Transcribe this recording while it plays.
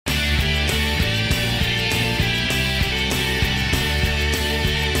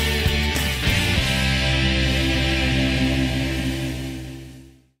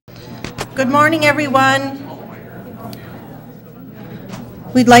Good morning, everyone.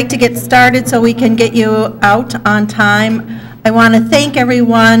 We'd like to get started so we can get you out on time. I want to thank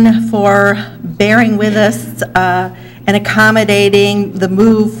everyone for bearing with us and accommodating the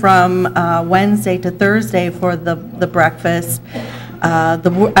move from Wednesday to Thursday for the breakfast.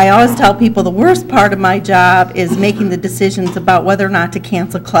 I always tell people the worst part of my job is making the decisions about whether or not to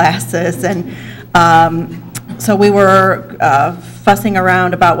cancel classes, and so we were fussing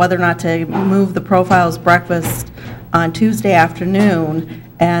around about whether or not to move the profiles breakfast on Tuesday afternoon,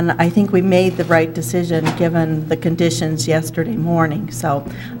 and I think we made the right decision given the conditions yesterday morning. So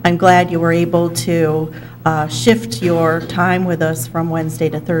I'm glad you were able to shift your time with us from Wednesday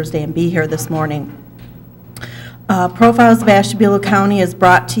to Thursday and be here this morning. Profiles of Ashtabula County is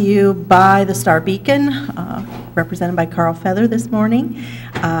brought to you by the Star Beacon, represented by Carl Feather this morning.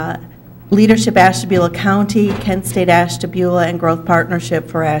 Leadership Ashtabula County, Kent State Ashtabula, and Growth Partnership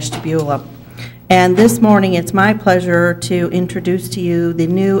for Ashtabula. And this morning, it's my pleasure to introduce to you the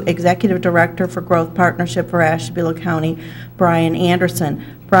new Executive Director for Growth Partnership for Ashtabula County, Brian Anderson.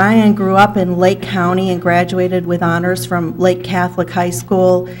 Brian grew up in Lake County and graduated with honors from Lake Catholic High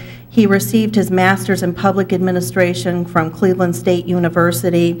School. He received his master's in public administration from Cleveland State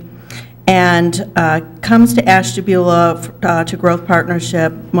University and comes to Ashtabula to Growth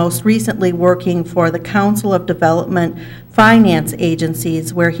Partnership, most recently working for the Council of Development Finance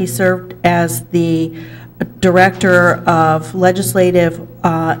Agencies, where he served as the Director of Legislative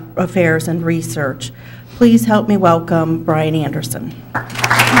Affairs and Research. Please help me welcome Brian Anderson.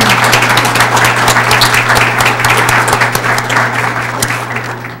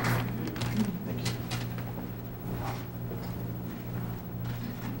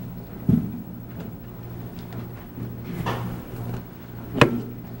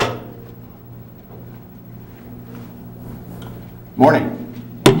 Morning.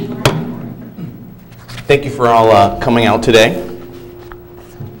 Thank you for all coming out today.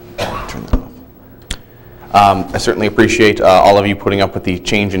 Turn that off. I certainly appreciate all of you putting up with the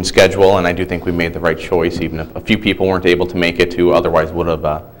change in schedule, and I do think we made the right choice, even if a few people weren't able to make it who otherwise would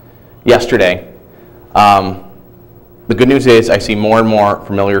have yesterday. The good news is I see more and more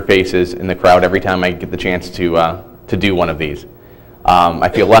familiar faces in the crowd every time I get the chance to do one of these. I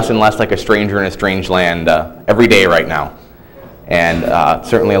feel less and less like a stranger in a strange land every day right now. And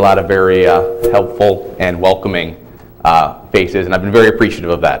certainly a lot of very helpful and welcoming faces, and I've been very appreciative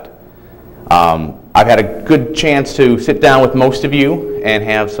of that. I've had a good chance to sit down with most of you and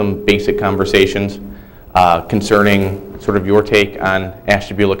have some basic conversations concerning sort of your take on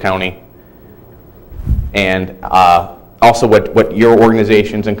Ashtabula County, and also what your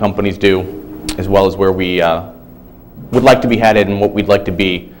organizations and companies do, as well as where we would like to be headed and what we'd like to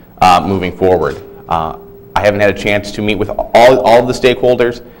be moving forward. I haven't had a chance to meet with all of the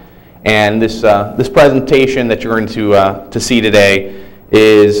stakeholders, and this presentation that you're going to see today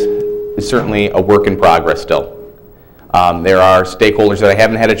is certainly a work in progress still. There are stakeholders that I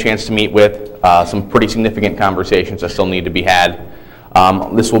haven't had a chance to meet with, some pretty significant conversations that still need to be had.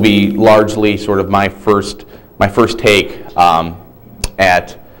 This will be largely sort of my first take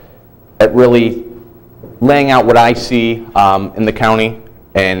at really laying out what I see in the county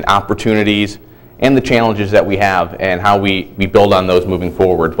and opportunities and the challenges that we have and how we build on those moving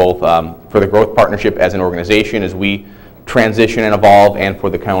forward, both for the Growth Partnership as an organization as we transition and evolve, and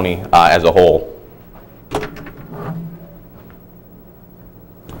for the county as a whole.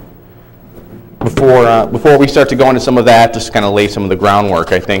 Before we start to go into some of that, just kind of lay some of the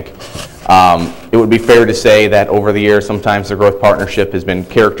groundwork, I think it would be fair to say that over the years, sometimes the Growth Partnership has been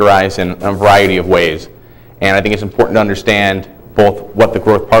characterized in a variety of ways. And I think it's important to understand both what the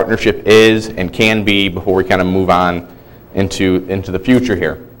Growth Partnership is and can be before we kind of move on into the future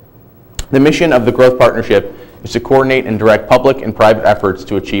here. The mission of the Growth Partnership is to coordinate and direct public and private efforts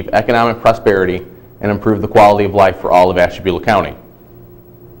to achieve economic prosperity and improve the quality of life for all of Ashtabula County.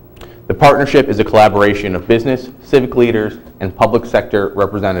 The partnership is a collaboration of business, civic leaders, and public sector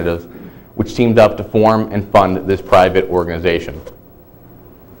representatives which teamed up to form and fund this private organization.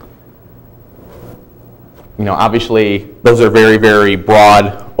 You know, obviously, those are very, very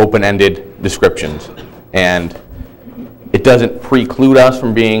broad, open-ended descriptions, and it doesn't preclude us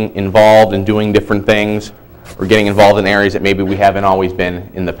from being involved in doing different things or getting involved in areas that maybe we haven't always been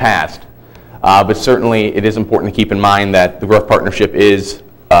in the past. But certainly, it is important to keep in mind that the Growth Partnership is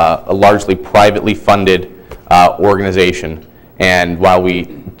a largely privately funded organization, and while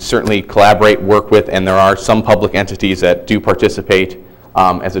we certainly collaborate, work with, and there are some public entities that do participate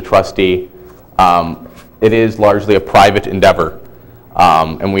as a trustee, it is largely a private endeavor,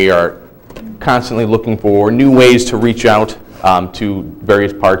 and we are constantly looking for new ways to reach out to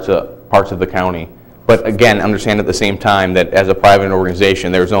various parts of parts of the county. But again, understand at the same time that as a private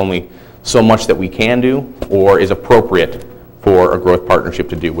organization, there's only so much that we can do or is appropriate for a growth partnership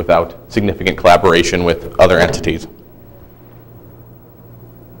to do without significant collaboration with other entities.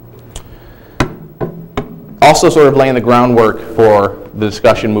 Also sort of laying the groundwork for the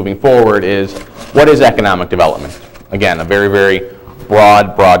discussion moving forward is, what is economic development? Again, a very, very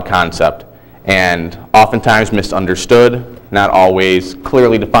broad concept, and oftentimes misunderstood, not always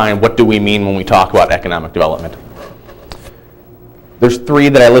clearly defined. What do we mean when we talk about economic development? There's three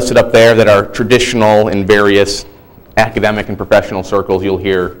that I listed up there that are traditional in various academic and professional circles you'll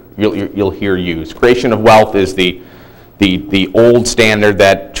hear used. Creation of wealth is the old standard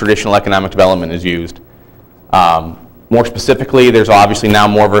that traditional economic development is used. More specifically, there's obviously now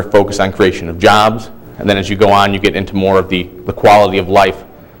more of a focus on creation of jobs, and then as you go on, you get into more of the quality of life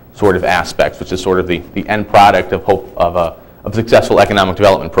sort of aspects, which is sort of the end product of hope of a successful economic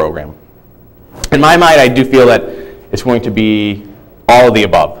development program. In my mind, I do feel that it's going to be all of the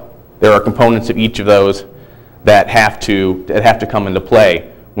above. There are components of each of those that have to come into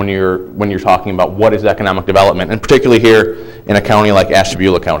play when you're talking about what is economic development, and particularly here in a county like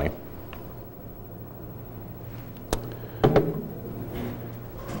Ashtabula County.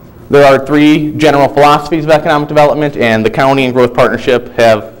 There are three general philosophies of economic development, and the county and growth partnership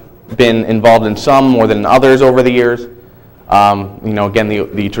have been involved in some more than others over the years. Again,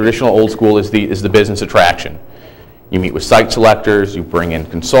 the traditional old school is the business attraction. You meet with site selectors, you bring in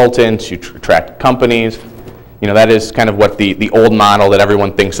consultants, you attract companies. That is kind of what the old model that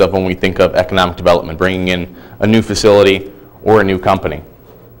everyone thinks of when we think of economic development, bringing in a new facility or a new company.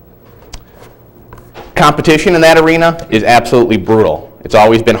 Competition in that arena is absolutely brutal. It's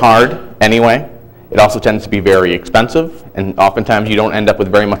always been hard anyway. It also tends to be very expensive, and oftentimes you don't end up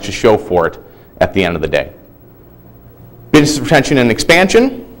with very much to show for it at the end of the day. Business retention and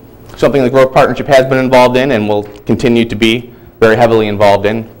expansion, something the growth partnership has been involved in and will continue to be very heavily involved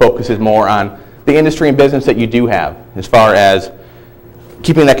in, focuses more on the industry and business that you do have, as far as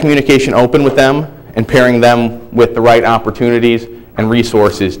keeping that communication open with them and pairing them with the right opportunities and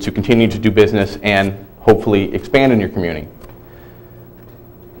resources to continue to do business and hopefully expand in your community.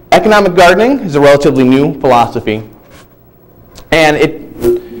 Economic gardening is a relatively new philosophy, and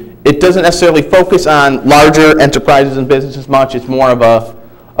it doesn't necessarily focus on larger enterprises and businesses much. It's more of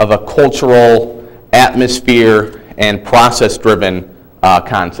a cultural, atmosphere, and process-driven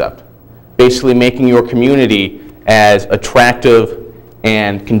concept. Basically making your community as attractive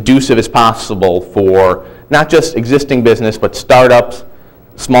and conducive as possible for not just existing business, but startups,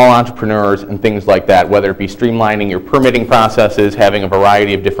 small entrepreneurs, and things like that, whether it be streamlining your permitting processes, having a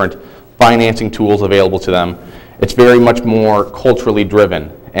variety of different financing tools available to them. It's very much more culturally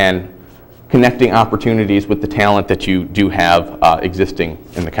driven and connecting opportunities with the talent that you do have existing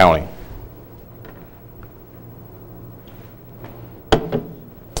in the county.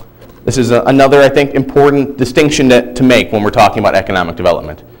 This is another, I think, important distinction to make when we're talking about economic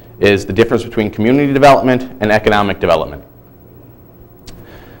development, is the difference between community development and economic development.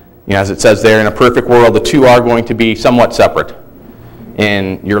 As it says there, in a perfect world, the two are going to be somewhat separate.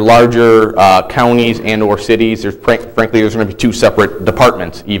 In your larger counties and or cities, frankly, there's going to be two separate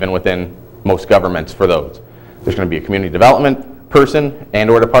departments, even within most governments for those. There's going to be a community development person and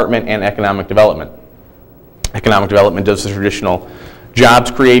or department, and economic development. Economic development does the traditional jobs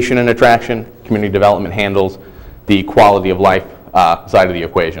creation and attraction. Community development handles the quality of life side of the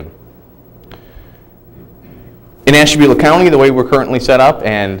equation. In Ashtabula County, the way we're currently set up,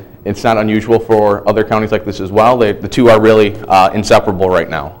 and it's not unusual for other counties like this as well, the two are really inseparable right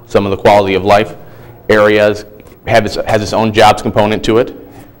now. Some of the quality of life areas has its own jobs component to it.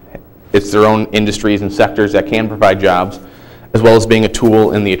 It's their own industries and sectors that can provide jobs, as well as being a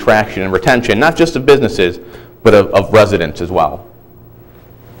tool in the attraction and retention, not just of businesses, but of residents as well.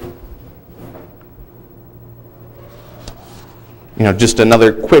 Just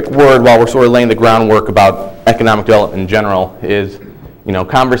another quick word while we're sort of laying the groundwork about economic development in general is,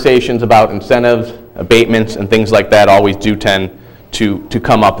 conversations about incentives, abatements, and things like that always do tend to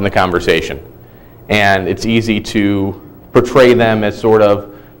come up in the conversation. And it's easy to portray them as sort of,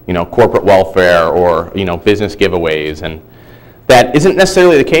 corporate welfare or, business giveaways. And that isn't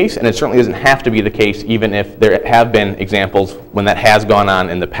necessarily the case, and it certainly doesn't have to be the case, even if there have been examples when that has gone on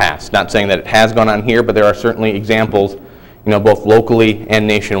in the past. Not saying that it has gone on here, but there are certainly examples, both locally and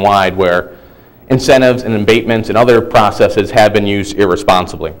nationwide, where incentives and abatements and other processes have been used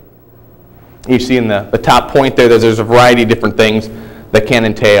irresponsibly. You see in the top point there's a variety of different things that can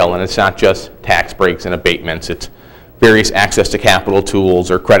entail, and it's not just tax breaks and abatements. It's various access to capital tools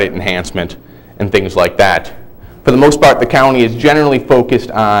or credit enhancement and things like that. For the most part, the county is generally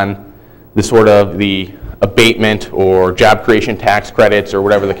focused on sort of the abatement or job creation tax credits or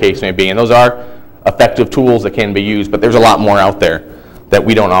whatever the case may be. And those are effective tools that can be used, but there's a lot more out there that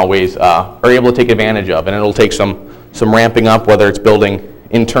we don't always are able to take advantage of. And it'll take some ramping up, whether it's building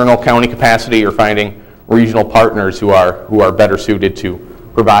internal county capacity or finding regional partners who are better suited to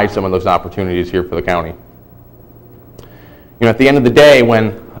provide some of those opportunities here for the county. You know, at the end of the day,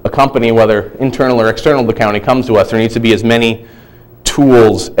 when a company, whether internal or external to the county, comes to us, there needs to be as many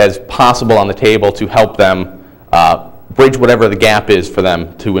tools as possible on the table to help them bridge whatever the gap is for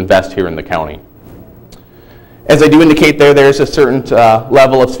them to invest here in the county. As I do indicate there's a certain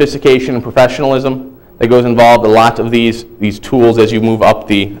level of sophistication and professionalism that goes involved. A lot of these tools, as you move up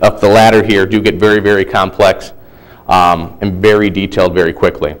the ladder here, do get very, very complex and very detailed very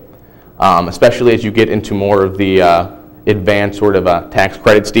quickly, especially as you get into more of the advanced sort of tax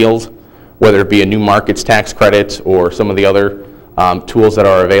credits deals, whether it be a new markets tax credits or some of the other tools that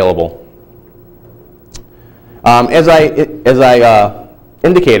are available. As I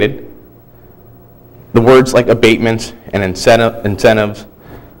indicated, the words like abatements and incentives,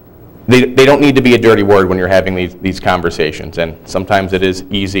 they don't need to be a dirty word when you're having these conversations, and sometimes it is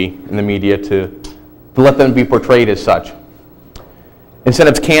easy in the media to let them be portrayed as such.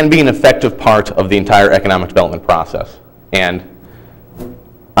 Incentives can be an effective part of the entire economic development process, and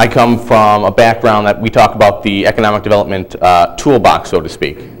I come from a background that we talk about the economic development toolbox, so to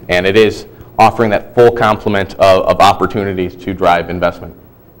speak, and it is offering that full complement of opportunities to drive investment.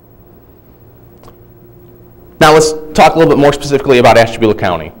 Now let's talk a little bit more specifically about Ashtabula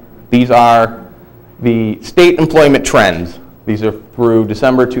County. These are the state employment trends. These are through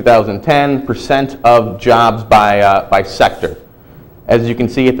December 2010, percent of jobs by sector. As you can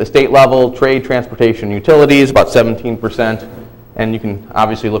see at the state level, trade, transportation, utilities, about 17%, and you can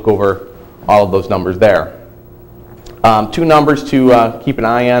obviously look over all of those numbers there. Two numbers to keep an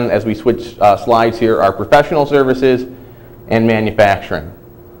eye on as we switch slides here are professional services and manufacturing.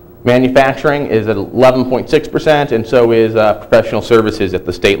 Manufacturing is at 11.6%, and so is professional services at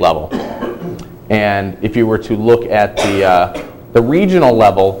the state level. And if you were to look at the regional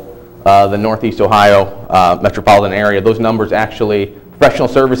level, the Northeast Ohio metropolitan area, those numbers actually, professional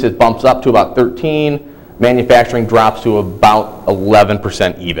services bumps up to about 13, manufacturing drops to about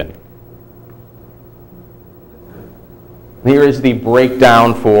 11% even. Here is the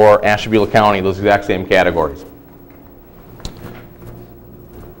breakdown for Ashtabula County, those exact same categories.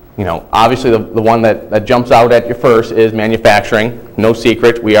 You know, obviously the one that jumps out at you first is manufacturing. No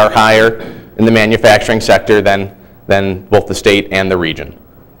secret, we are higher in the manufacturing sector than both the state and the region.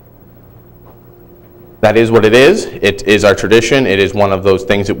 That is what it is. It is our tradition. It is one of those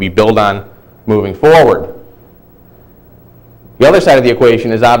things that we build on moving forward. The other side of the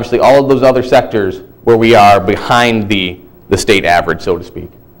equation is obviously all of those other sectors where we are behind the state average, so to speak.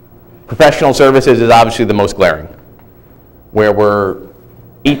 Professional services is obviously the most glaring, where we're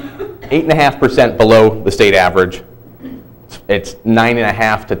 8.5% below the state average. It's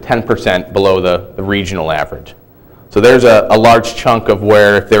 9.5% to 10% below the regional average. So there's a large chunk of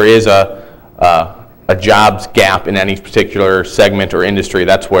where if there is a jobs gap in any particular segment or industry,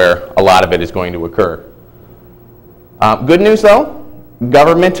 that's where a lot of it is going to occur. Good news though,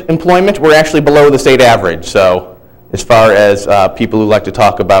 government employment, we're actually below the state average. So as far as people who like to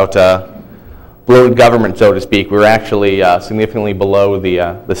talk about bloated government, so to speak, we're actually significantly below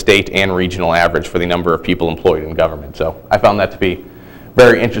the state and regional average for the number of people employed in government. So I found that to be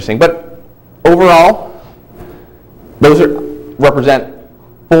very interesting. But overall, those represent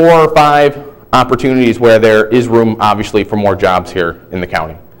 4 or 5 opportunities where there is room, obviously, for more jobs here in the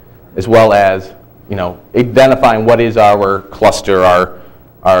county, as well as, you know, identifying what is our cluster,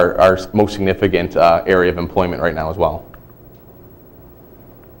 our most significant area of employment right now as well.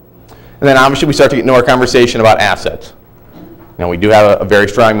 And then obviously we start to get into our conversation about assets. You know, we do have a very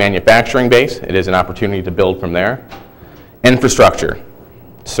strong manufacturing base. It is an opportunity to build from there. Infrastructure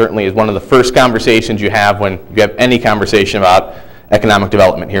certainly is one of the first conversations you have when you have any conversation about economic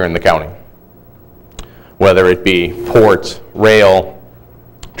development here in the county. Whether it be ports, rail,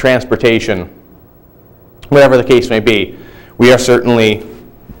 transportation, whatever the case may be, we are certainly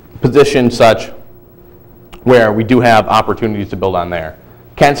positioned such where we do have opportunities to build on there.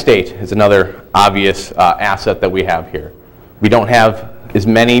 Kent State is another obvious asset that we have here. We don't have as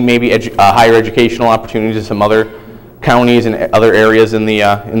many maybe higher educational opportunities as some other counties and other areas in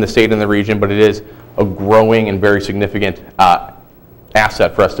the state and the region, but it is a growing and very significant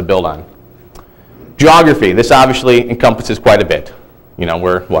asset for us to build on. Geography, this obviously encompasses quite a bit. You know,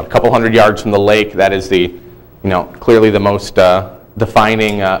 we're what, a couple hundred yards from the lake. That is the, you know, clearly the most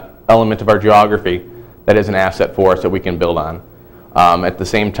defining element of our geography that is an asset for us that we can build on. At the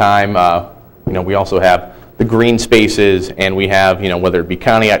same time, we also have the green spaces, and we have, whether it be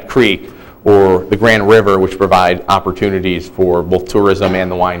Conneaut Creek or the Grand River, which provide opportunities for both tourism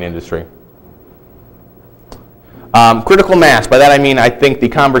and the wine industry. Critical mass, by that I mean I think the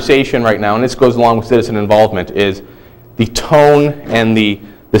conversation right now, and this goes along with citizen involvement, is the tone and the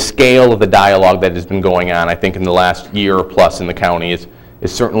scale of the dialogue that has been going on, I think, in the last year or plus in the county is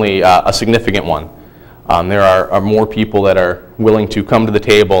certainly a significant one. There are more people that are willing to come to the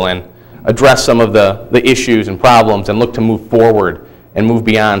table and address some of the issues and problems and look to move forward and move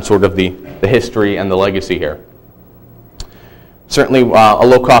beyond sort of the history and the legacy here. Certainly, a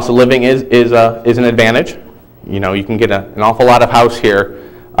low cost of living is an advantage. You can get an awful lot of house here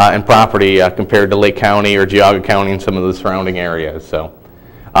and property compared to Lake County or Geauga County and some of the surrounding areas. So,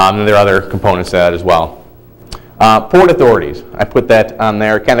 and there are other components to that as well. Port authorities, I put that on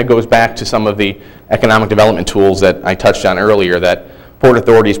there. It kind of goes back to some of the economic development tools that I touched on earlier, that port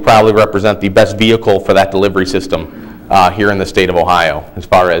authorities probably represent the best vehicle for that delivery system here in the state of Ohio, as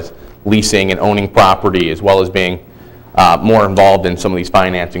far as leasing and owning property, as well as being more involved in some of these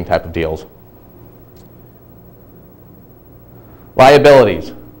financing type of deals.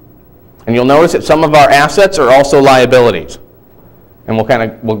 Liabilities. And you'll notice that some of our assets are also liabilities. And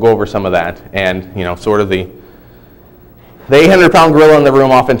we'll go over some of that. And, sort of the 800-pound gorilla in the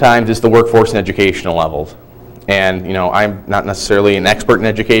room oftentimes is the workforce and educational levels. And, I'm not necessarily an expert in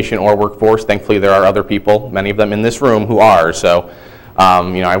education or workforce. Thankfully, there are other people, many of them in this room, who are. So,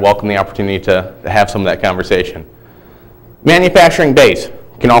 I welcome the opportunity to have some of that conversation. Manufacturing base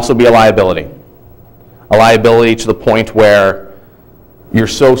can also be a liability. A liability to the point where you're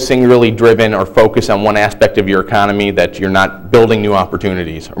so singularly driven or focused on one aspect of your economy that you're not building new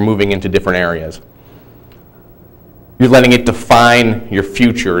opportunities or moving into different areas. You're letting it define your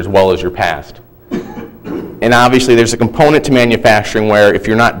future as well as your past. And obviously there's a component to manufacturing where if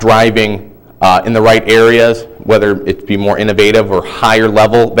you're not driving in the right areas, whether it be more innovative or higher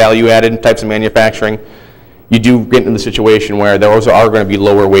level value added types of manufacturing, you do get into the situation where those are going to be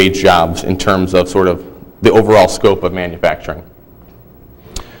lower wage jobs in terms of sort of the overall scope of manufacturing.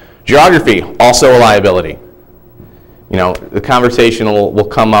 Geography, also a liability. The conversation will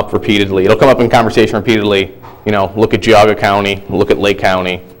come up repeatedly. It'll come up in conversation repeatedly. Look at Geauga County, look at Lake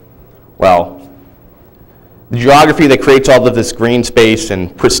County. Well, the geography that creates all of this green space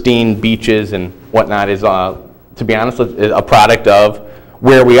and pristine beaches and whatnot is, to be honest, a product of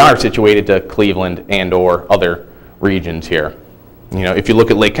where we are situated to Cleveland and or other regions here. If you look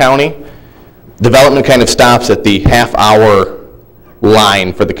at Lake County, development kind of stops at the half-hour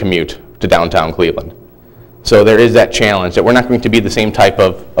line for the commute to downtown Cleveland. So there is that challenge that we're not going to be the same type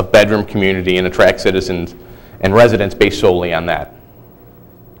of bedroom community and attract citizens and residents based solely on that.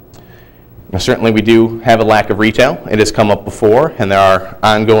 Now, certainly we do have a lack of retail. It has come up before, and there are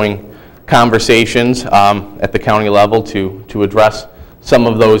ongoing conversations at the county level to address some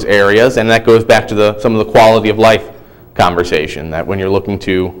of those areas, and that goes back to some of the quality of life conversation, that when you're looking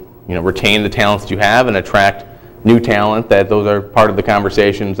to retain the talents that you have and attract new talent, that those are part of the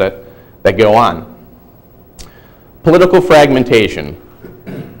conversations that go on. Political fragmentation.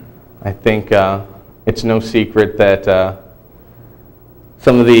 I think it's no secret that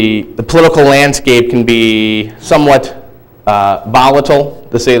some of the political landscape can be somewhat volatile,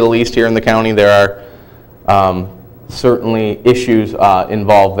 to say the least, here in the county. There are certainly issues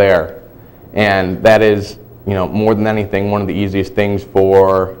involved there. And that is, more than anything, one of the easiest things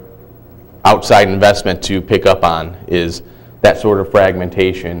for outside investment to pick up on is that sort of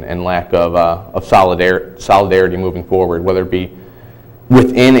fragmentation and lack of solidarity moving forward, whether it be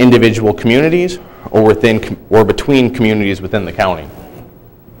within individual communities or between communities within the county.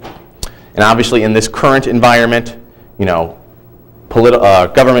 And obviously in this current environment,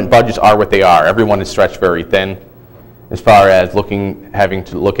 government budgets are what they are. Everyone is stretched very thin as far as having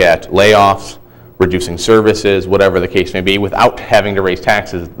to look at layoffs, reducing services, whatever the case may be, without having to raise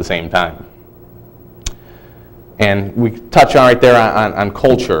taxes at the same time. And we touch on right there on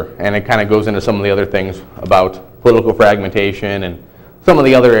culture, and it kind of goes into some of the other things about political fragmentation and some of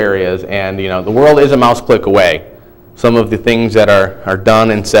the other areas. And the world is a mouse click away. Some of the things that are done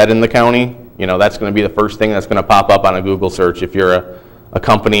and said in the county, that's going to be the first thing that's going to pop up on a Google search if you're a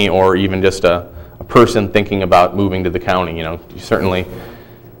company or even just a person thinking about moving to the county. Certainly,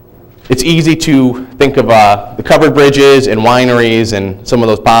 it's easy to think of the covered bridges and wineries and some of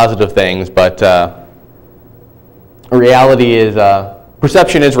those positive things, but reality is,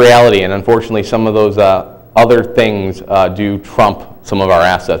 perception is reality, and unfortunately some of those other things do trump some of our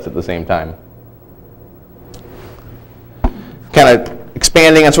assets at the same time. Kind of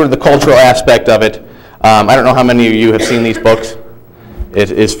expanding on sort of the cultural aspect of it, I don't know how many of you have seen these books. It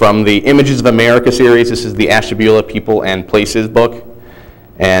is from the Images of America series. This is the Ashtabula People and Places book,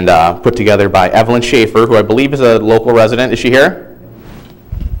 and put together by Evelyn Schaefer, who I believe is a local resident. Is she here?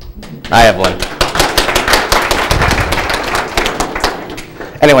 Hi, Evelyn.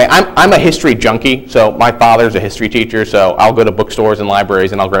 Anyway, I'm a history junkie, so my father's a history teacher, so I'll go to bookstores and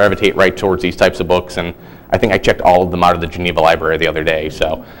libraries and I'll gravitate right towards these types of books, and I think I checked all of them out of the Geneva Library the other day,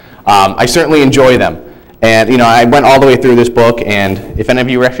 so I certainly enjoy them. And you know, I went all the way through this book, and if any of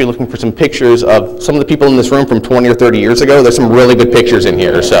you are actually looking for some pictures of some of the people in this room from 20 or 30 years ago, there's some really good pictures in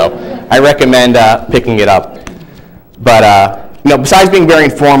here, so I recommend picking it up. But you know, besides being very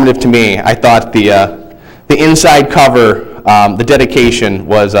informative to me, I thought the inside cover, the dedication,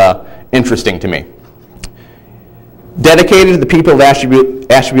 was interesting to me. Dedicated to the people of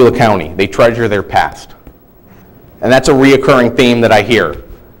Ashtabula County, they treasure their past. And that's a reoccurring theme that I hear.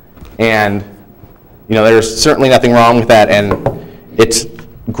 And you know, there's certainly nothing wrong with that, and it's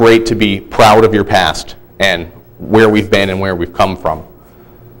great to be proud of your past and where we've been and where we've come from.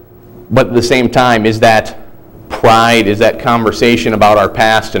 But at the same time, is that pride, is that conversation about our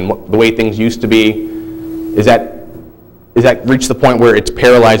past and the way things used to be, is that reached the point where it's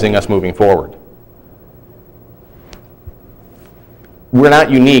paralyzing us moving forward? We're not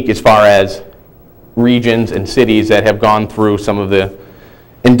unique as far as regions and cities that have gone through some of the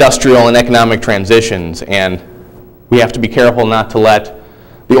industrial and economic transitions, and we have to be careful not to let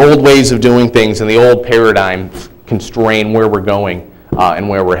the old ways of doing things and the old paradigms constrain where we're going and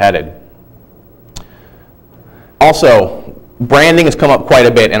where we're headed. Also, branding has come up quite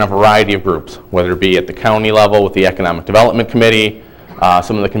a bit in a variety of groups, whether it be at the county level with the Economic Development Committee,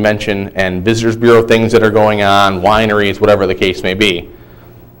 some of the Convention and Visitors Bureau things that are going on, wineries, whatever the case may be.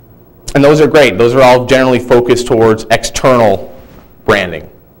 And those are great. Those are all generally focused towards external branding,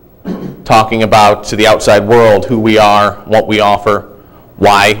 talking about to the outside world who we are, what we offer,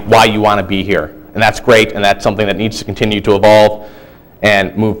 why you want to be here. And that's great, and that's something that needs to continue to evolve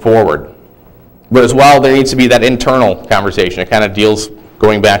and move forward. But as well, there needs to be that internal conversation. It kind of deals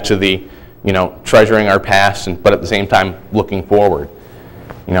going back to the, you know, treasuring our past, but at the same time looking forward.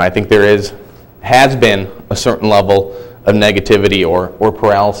 You know, I think there has been a certain level of negativity or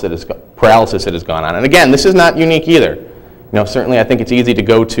paralysis that has gone on. And again, this is not unique either. You know, certainly I think it's easy to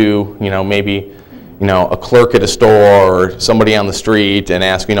go to, you know, maybe, you know, a clerk at a store or somebody on the street and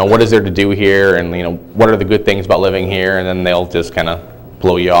ask, you know, what is there to do here, and, you know, what are the good things about living here, and then they'll just kind of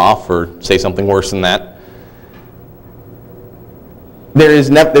blow you off or say something worse than that.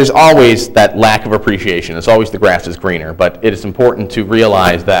 There's always that lack of appreciation. It's always the grass is greener, but it is important to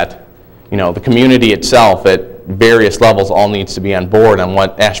realize that, you know, the community itself at various levels all needs to be on board on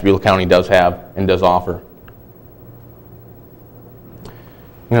what Ashtabula County does have and does offer.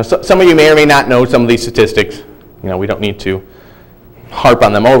 You know, some of you may or may not know some of these statistics. You know, we don't need to harp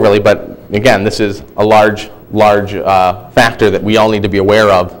on them overly, but again, this is a large factor that we all need to be aware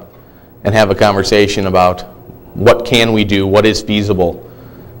of and have a conversation about what can we do, what is feasible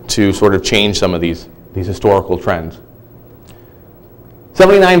to sort of change some of these historical trends.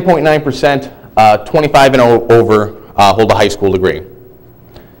 79.9%, 25 and over hold a high school degree.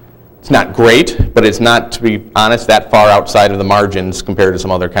 It's not great, but it's not, to be honest, that far outside of the margins compared to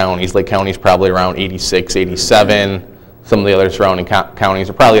some other counties. Lake County's probably around 86, 87. Some of the other surrounding counties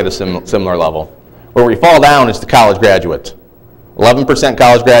are probably at a similar level. Where we fall down is the college graduates. 11%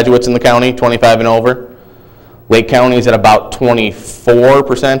 college graduates in the county, 25 and over. Lake County is at about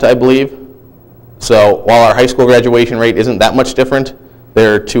 24%, I believe. So while our high school graduation rate isn't that much different,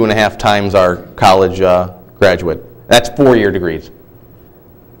 they're 2.5 times our college graduate. That's 4-year degrees.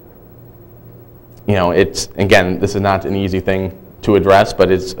 You know, it's, again, this is not an easy thing to address,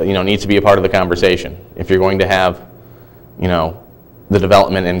 but it's, you know, needs to be a part of the conversation. If you're going to have, you know, the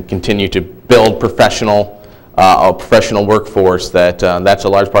development and continue to build a professional workforce, that's a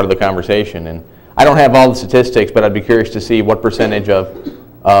large part of the conversation. And I don't have all the statistics, but I'd be curious to see what percentage of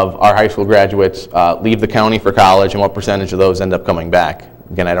our high school graduates leave the county for college and what percentage of those end up coming back.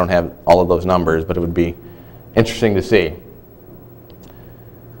 Again, I don't have all of those numbers, but it would be interesting to see.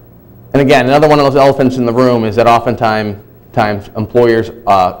 And again, another one of those elephants in the room is that oftentimes employers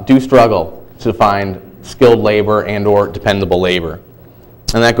do struggle to find skilled labor and or dependable labor.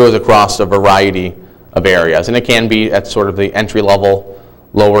 And that goes across a variety of areas. And it can be at sort of the entry level,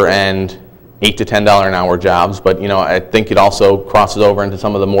 lower end, $8 to $10 an hour jobs, but you know, I think it also crosses over into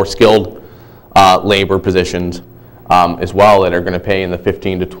some of the more skilled labor positions as well that are going to pay in the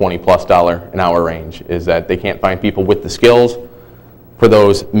 $15 to $20+ an hour range. Is that they can't find people with the skills for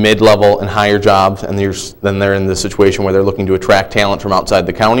those mid-level and higher jobs, and then they're in the situation where they're looking to attract talent from outside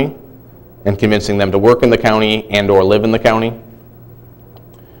the county and convincing them to work in the county and or live in the county.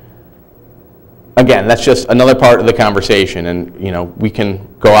 again, that's just another part of the conversation, and we can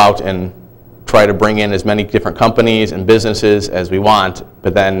go out and try to bring in as many different companies and businesses as we want,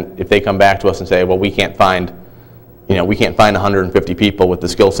 but then if they come back to us and say, well, we can't find 150 people with the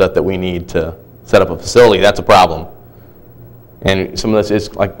skill set that we need to set up a facility, that's a problem. And some of this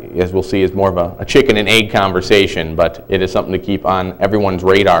is, like, as we'll see, is more of a chicken and egg conversation, but it is something to keep on everyone's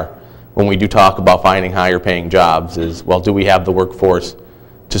radar when we do talk about finding higher paying jobs is, well, do we have the workforce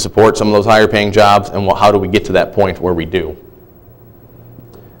to support some of those higher paying jobs, and how do we get to that point where we do?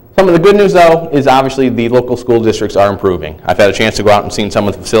 Some of the good news, though, is obviously the local school districts are improving. I've had a chance to go out and seen some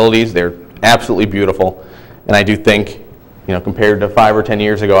of the facilities. They're absolutely beautiful, and I do think, compared to 5 or 10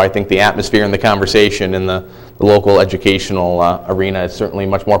 years ago, I think the atmosphere and the conversation in the local educational arena is certainly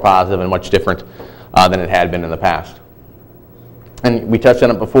much more positive and much different than it had been in the past. And we touched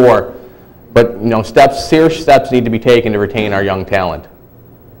on it before, but serious steps need to be taken to retain our young talent.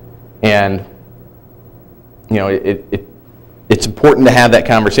 And it's important to have that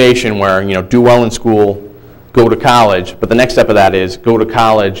conversation where do well in school, go to college, but the next step of that is go to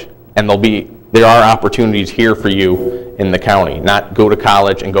college, and there are opportunities here for you in the county, not go to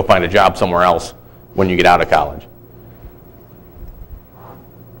college and go find a job somewhere else when you get out of college.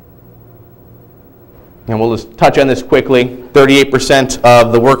 And we'll just touch on this quickly. 38%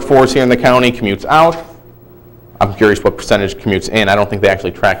 of the workforce here in the county commutes out. I'm curious what percentage commutes in. I don't think they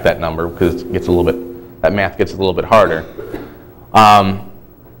actually track that number because it gets that math gets a little bit harder. I'm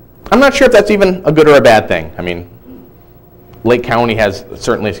not sure if that's even a good or a bad thing. I mean, Lake County has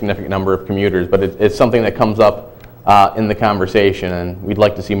certainly a significant number of commuters, but it's something that comes up in the conversation, and we'd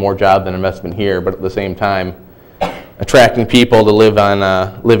like to see more jobs and investment here, but at the same time, attracting people to live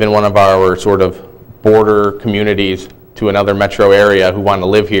in one of our sort of border communities to another metro area who want to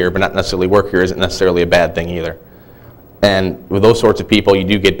live here but not necessarily work here isn't necessarily a bad thing either. And with those sorts of people, you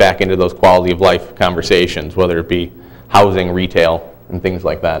do get back into those quality of life conversations, whether it be housing, retail, and things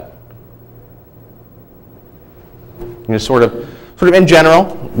like that. Sort of in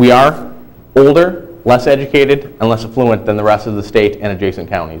general, we are older, less educated, and less affluent than the rest of the state and adjacent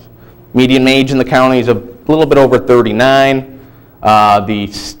counties. Median age in the county is a little bit over 39. The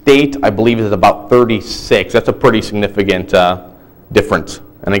state, I believe, is about 36. That's a pretty significant difference.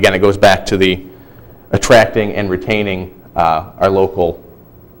 And again, it goes back to the attracting and retaining our local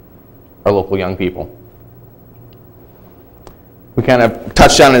young people. We kind of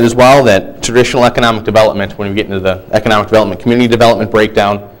touched on it as well, that traditional economic development, when we get into the economic development, community development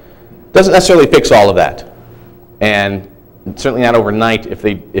breakdown, doesn't necessarily fix all of that. And certainly not overnight if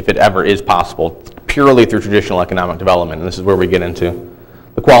it ever is possible, purely through traditional economic development. And this is where we get into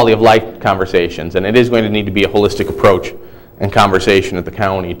the quality of life conversations. And it is going to need to be a holistic approach and conversation at the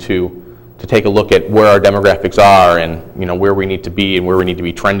county to take a look at where our demographics are and where we need to be and where we need to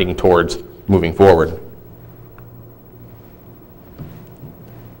be trending towards moving forward.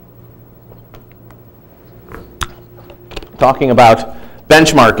 Talking about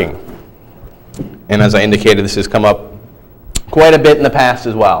benchmarking, and as I indicated, this has come up quite a bit in the past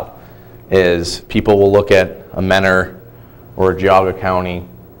as well, is people will look at a Mentor or a Geauga County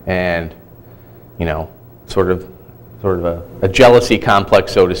and sort of a jealousy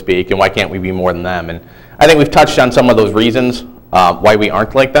complex, so to speak, and why can't we be more than them? And I think we've touched on some of those reasons why we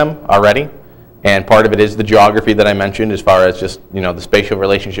aren't like them already, and part of it is the geography that I mentioned, as far as just the spatial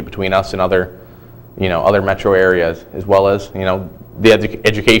relationship between us and other metro areas, as well as the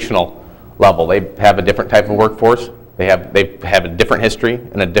educational level. They have a different type of workforce. They have a different history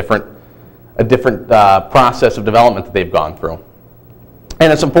and a different process of development that they've gone through.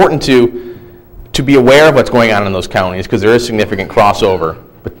 And it's important to be aware of what's going on in those counties, because there is significant crossover,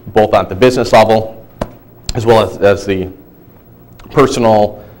 both at the business level as well as the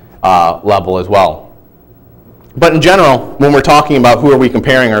personal level as well. But in general, when we're talking about who are we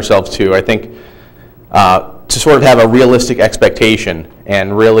comparing ourselves to, I think to sort of have a realistic expectation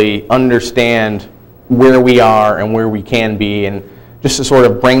and really understand where we are and where we can be, and just to sort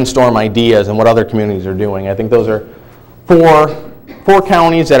of brainstorm ideas and what other communities are doing. I think those are four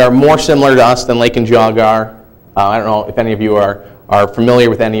counties that are more similar to us than Lake and Geauga are. I don't know if any of you are familiar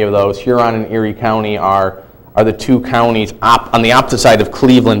with any of those. Huron and Erie County are the two counties on the opposite side of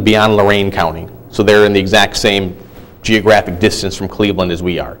Cleveland beyond Lorain County. So they're in the exact same geographic distance from Cleveland as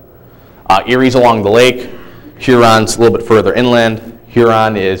we are. Erie's along the lake. Huron's a little bit further inland.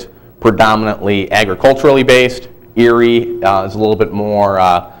 Huron is predominantly agriculturally based. Erie is a little bit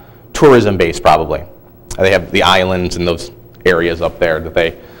more tourism based, probably. They have the islands and those areas up there that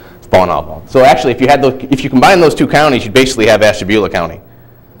they spawn off of. So actually, if you combine those two counties, you'd basically have Ashtabula County.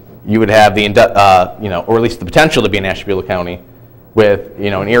 You would have or at least the potential to be in Ashtabula County, with,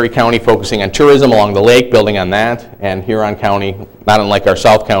 in Erie County focusing on tourism along the lake, building on that, and Huron County, not unlike our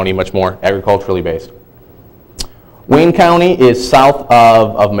South County, much more agriculturally based. Wayne County is south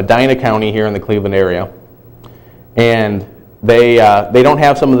of Medina County here in the Cleveland area, and they don't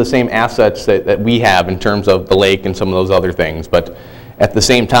have some of the same assets that we have in terms of the lake and some of those other things, but at the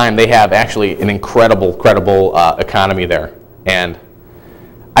same time, they have actually an incredible economy there. And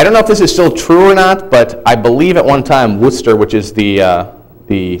I don't know if this is still true or not, but I believe at one time Worcester, which is the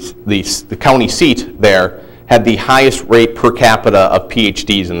county seat there, had the highest rate per capita of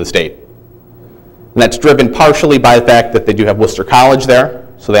PhDs in the state. And that's driven partially by the fact that they do have Worcester College there,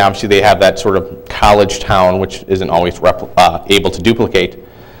 so they have that sort of college town, which isn't always able to duplicate.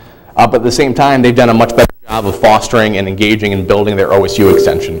 But at the same time, they've done a much better job of fostering and engaging and building their OSU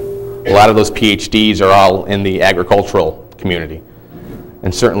extension. A lot of those PhDs are all in the agricultural community.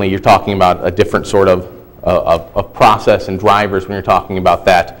 And certainly you're talking about a different sort of process and drivers when you're talking about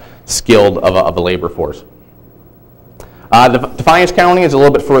that skilled of a labor force. Defiance County is a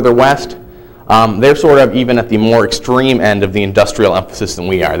little bit further west. They're sort of even at the more extreme end of the industrial emphasis than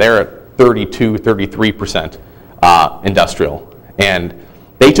we are. They're at 32, 33% industrial. And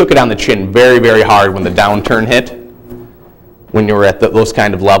they took it on the chin very, very hard when the downturn hit. When you were at those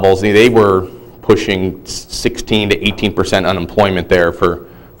kind of levels, they were pushing 16 to 18% unemployment there for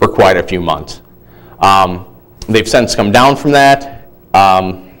quite a few months. They've since come down from that.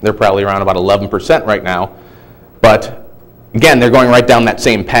 They're probably around about 11% right now. But again, they're going right down that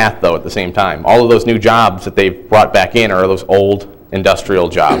same path, though, at the same time. All of those new jobs that they've brought back in are those old industrial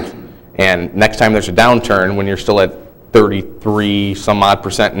jobs. And next time there's a downturn, when you're still at 33 some odd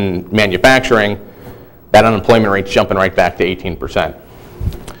percent in manufacturing, that unemployment rate's jumping right back to 18%.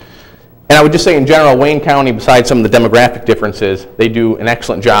 And I would just say in general, Wayne County, besides some of the demographic differences, they do an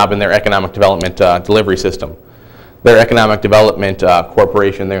excellent job in their economic development delivery system. Their economic development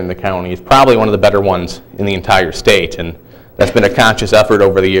corporation there in the county is probably one of the better ones in the entire state, and that's been a conscious effort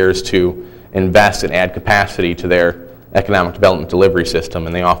over the years to invest and add capacity to their economic development delivery system,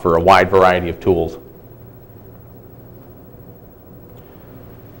 and they offer a wide variety of tools.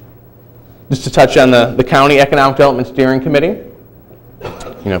 Just to touch on the County Economic Development Steering Committee.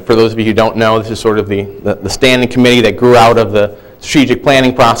 For those of you who don't know, this is sort of the standing committee that grew out of the strategic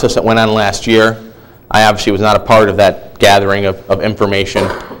planning process that went on last year. I obviously was not a part of that gathering of information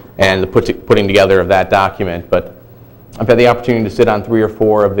and the putting together of that document, but I've had the opportunity to sit on 3 or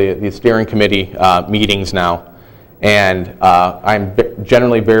 4 of the steering committee meetings now, and I'm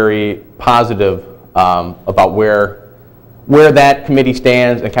generally very positive about where that committee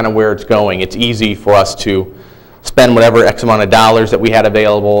stands and kind of where it's going. It's easy for us to spend whatever X amount of dollars that we had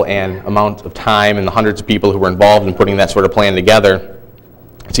available and amount of time and the hundreds of people who were involved in putting that sort of plan together.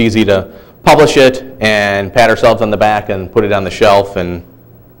 It's easy to publish it and pat ourselves on the back and put it on the shelf and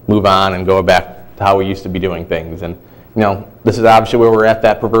move on and go back to how we used to be doing things. And this is obviously where we're at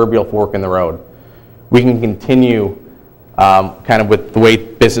that proverbial fork in the road. We can continue kind of with the way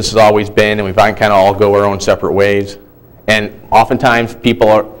business has always been, and we kind of all go our own separate ways. And oftentimes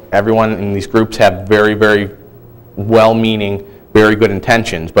everyone in these groups have very, very well-meaning, very good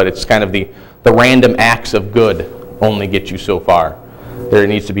intentions, but it's kind of the random acts of good only get you so far. There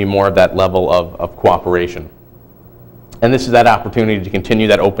needs to be more of that level of cooperation. And this is that opportunity to continue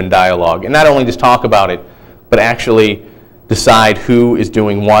that open dialogue, and not only just talk about it, but actually decide who is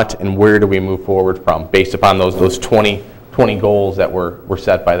doing what and where do we move forward from based upon those 20 goals that were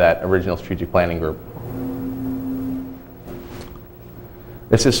set by that original strategic planning group.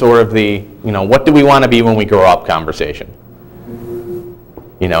 This is sort of the, what do we want to be when we grow up conversation.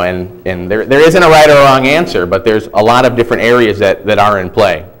 And there isn't a right or wrong answer, but there's a lot of different areas that are in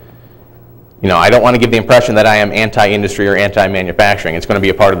play. I don't want to give the impression that I am anti-industry or anti-manufacturing. It's going to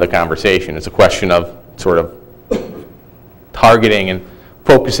be a part of the conversation. It's a question of sort of targeting and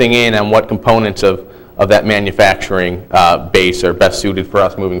focusing in on what components of that manufacturing base are best suited for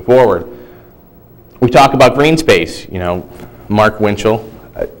us moving forward. We talk about green space. Mark Winchell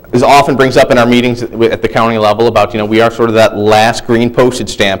often brings up in our meetings at the county level about, we are sort of that last green postage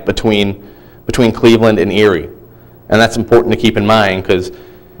stamp between Cleveland and Erie. And that's important to keep in mind because,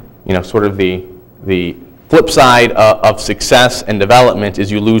 sort of the flip side of success and development is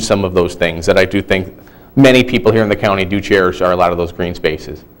you lose some of those things that I do think many people here in the county do cherish are a lot of those green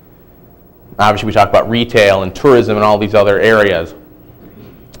spaces. Obviously, we talk about retail and tourism and all these other areas.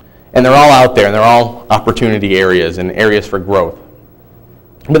 And they're all out there, and they're all opportunity areas and areas for growth.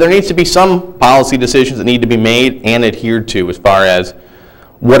 But there needs to be some policy decisions that need to be made and adhered to as far as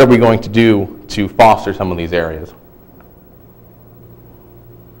what are we going to do to foster some of these areas.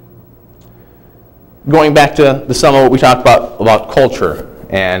 going back to the sum of what we talked about culture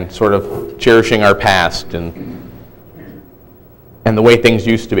and sort of cherishing our past and the way things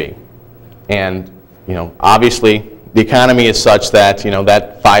used to be. And, you know, obviously the economy is such that, you know,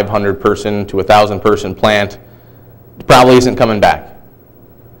 that 500-person to 1,000-person plant probably isn't coming back.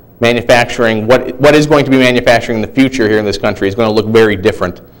 Manufacturing, what is going to be manufacturing in the future here in this country is going to look very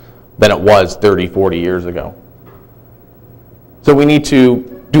different than it was 30, 40 years ago. So we need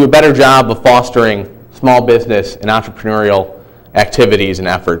to do a better job of fostering small business and entrepreneurial activities and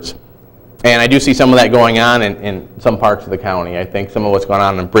efforts. And I do see some of that going on in some parts of the county. I think some of what's going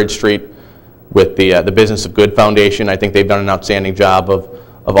on Bridge Street with the Business of Good Foundation, I think they've done an outstanding job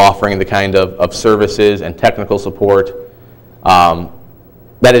of offering the kind of services and technical support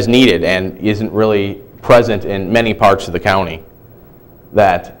that is needed and isn't really present in many parts of the county.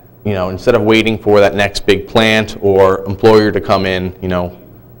 That, you know, instead of waiting for that next big plant or employer to come in, you know,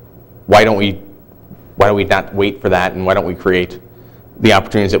 why don't we not wait for that, and why don't we create the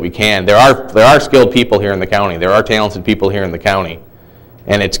opportunities that we can? There are skilled people here in the county. There are talented people here in the county,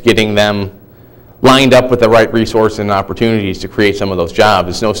 and it's getting them lined up with the right resources and opportunities to create some of those jobs.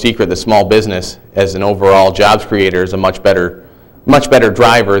 It's no secret that small business, as an overall jobs creator, is a much better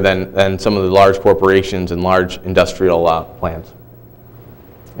driver than some of the large corporations and large industrial plants.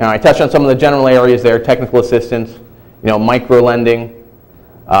 Now, I touched on some of the general areas there: technical assistance, you know, micro lending,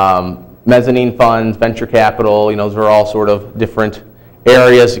 mezzanine funds, venture capital. You know, those are all sort of different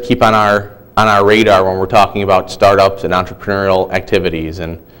areas to keep on our radar when we're talking about startups and entrepreneurial activities.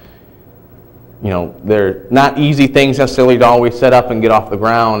 And, you know, they're not easy things necessarily to always set up and get off the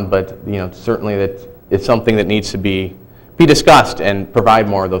ground, but, you know, certainly that it's something that needs to be discussed and provide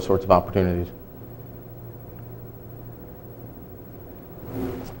more of those sorts of opportunities.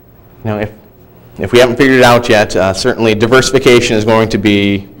 Now, if we haven't figured it out yet, certainly diversification is going to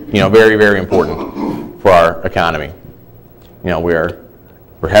be, you know, very, very important for our economy. You know, we're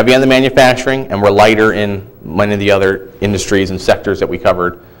heavy on the manufacturing, and we're lighter in many of the other industries and sectors that we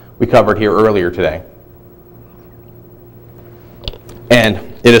covered here earlier today. And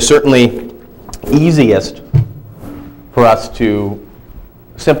it is certainly easiest for us to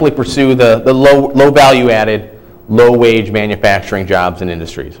simply pursue the low value added, low wage manufacturing jobs and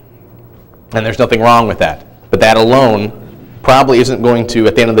industries. And there's nothing wrong with that. But that alone probably isn't going to,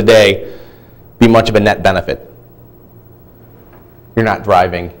 at the end of the day, be much of a net benefit. You're not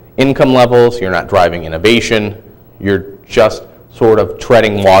driving income levels, you're not driving innovation, you're just sort of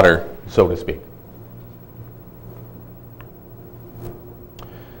treading water, so to speak.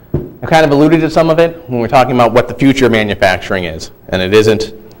 I kind of alluded to some of it when we're talking about what the future of manufacturing is, and it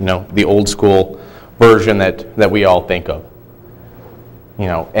isn't, you know, the old school version that we all think of. You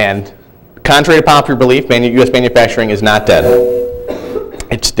know, and contrary to popular belief, U.S. manufacturing is not dead.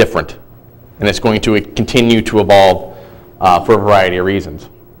 It's different, and it's going to continue to evolve for a variety of reasons.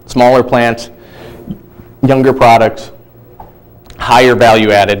 Smaller plants, younger products, higher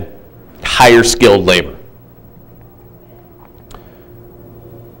value added, higher skilled labor.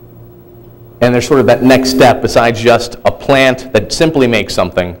 And there's sort of that next step besides just a plant that simply makes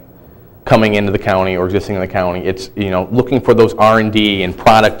something coming into the county or existing in the county. It's, you know, looking for those R&D and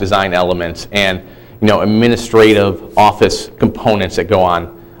product design elements and, you know, administrative office components that go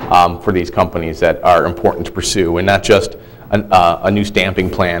on for these companies that are important to pursue, and not just a new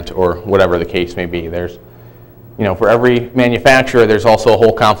stamping plant or whatever the case may be. There's, you know, for every manufacturer, there's also a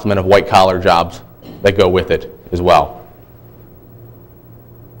whole complement of white-collar jobs that go with it as well.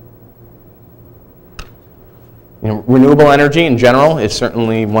 You know, renewable energy in general is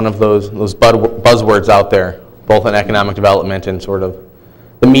certainly one of those buzzwords out there, both in economic development and sort of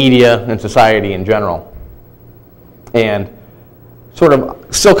the media and society in general. And sort of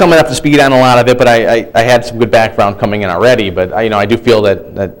still coming up to speed on a lot of it, but I had some good background coming in already. But I do feel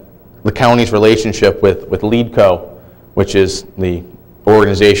that the county's relationship with LEEDCO, which is the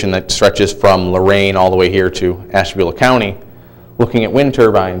organization that stretches from Lorain all the way here to Ashtabula County, looking at wind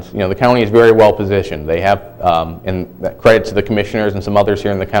turbines, the county is very well positioned. They have, and credit to the commissioners and some others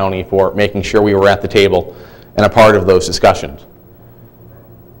here in the county for making sure we were at the table and a part of those discussions.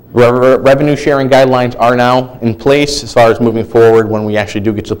 Revenue sharing guidelines are now in place as far as moving forward when we actually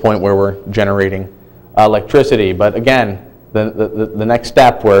do get to the point where we're generating electricity. But again, the next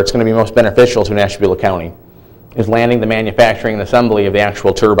step where it's going to be most beneficial to Ashtabula County is landing the manufacturing and assembly of the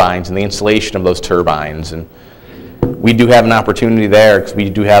actual turbines and the installation of those turbines. And we do have an opportunity there because we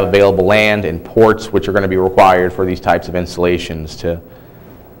do have available land and ports which are going to be required for these types of installations to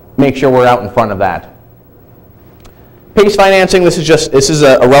make sure we're out in front of that. PACE financing, this is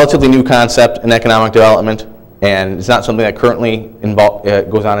a relatively new concept in economic development, and it's not something that currently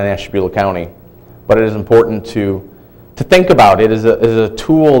goes on in Ashtabula County. but it is important to think about it as a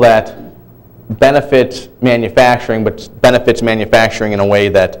tool that benefits manufacturing, but benefits manufacturing in a way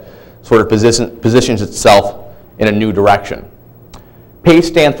that sort of positions itself in a new direction. PACE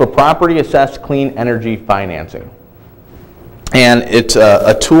stands for Property Assessed Clean Energy Financing. And it's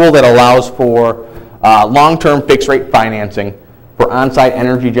a tool that allows for long-term fixed-rate financing for on-site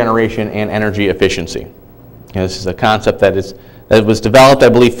energy generation and energy efficiency. And this is a concept that was developed, I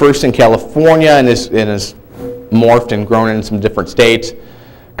believe, first in California and is morphed and grown in some different states.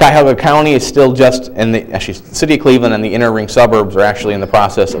 Cuyahoga County is still just in actually the city of Cleveland and the inner ring suburbs are actually in the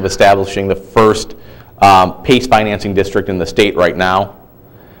process of establishing the first PACE financing district in the state right now.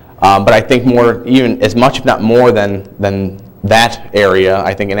 But I think more, even as much if not more than that area,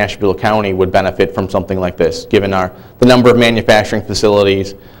 I think in Ashtabula County would benefit from something like this. Given the number of manufacturing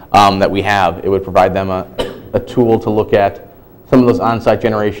facilities that we have, it would provide them a tool to look at some of those on-site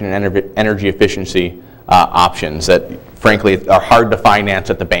generation and energy efficiency options that frankly are hard to finance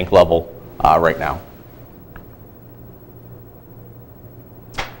at the bank level right now.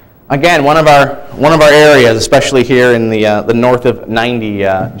 Again, one of our areas, especially here in the north of 90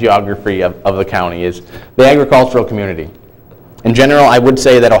 geography of the county, is the agricultural community. In general, I would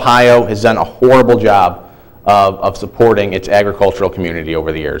say that Ohio has done a horrible job of supporting its agricultural community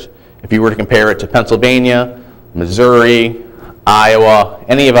over the years. If you were to compare it to Pennsylvania, Missouri, Iowa,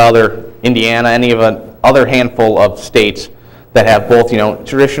 any of Indiana, any of other handful of states that have both,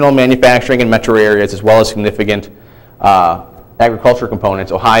 traditional manufacturing in metro areas as well as significant agriculture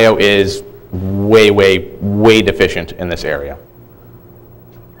components, Ohio is way deficient in this area.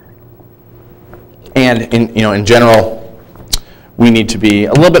 And in general, we need to be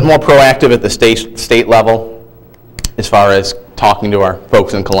a little bit more proactive at the state level as far as talking to our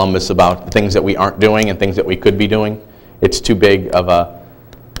folks in Columbus about the things that we aren't doing and things that we could be doing. It's too big of a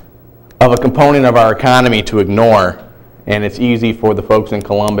component of our economy to ignore, and it's easy for the folks in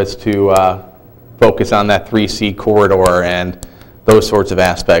Columbus to focus on that 3C corridor and those sorts of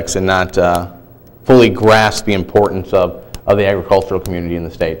aspects and not fully grasp the importance of the agricultural community in the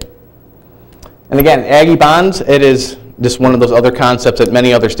state. And again, Aggie bonds, it is just one of those other concepts that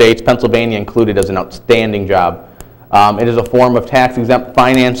many other states, Pennsylvania included, does an outstanding job. It is a form of tax-exempt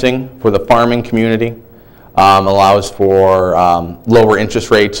financing for the farming community. Allows for lower interest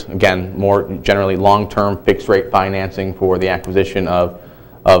rates, again, more generally long-term fixed-rate financing for the acquisition of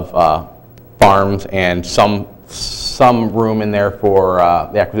farms, and some room in there for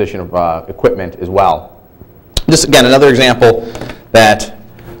the acquisition of equipment as well. Just again, another example that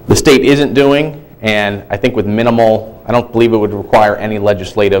the state isn't doing, and I think with minimal, I don't believe it would require any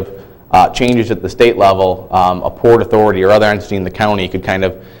legislative changes at the state level. A port authority or other entity in the county could kind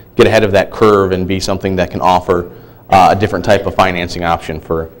of get ahead of that curve and be something that can offer a different type of financing option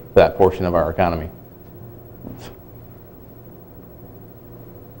for that portion of our economy.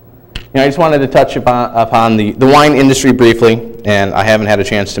 I just wanted to touch upon the wine industry briefly, and I haven't had a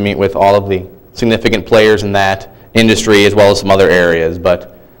chance to meet with all of the significant players in that industry as well as some other areas,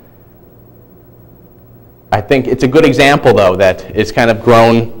 but I think it's a good example, though, that it's kind of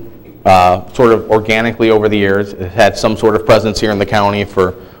grown sort of organically over the years. It had some sort of presence here in the county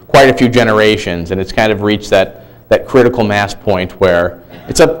for quite a few generations, and it's kind of reached that critical mass point where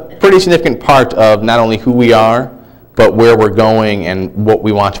it's a pretty significant part of not only who we are, but where we're going and what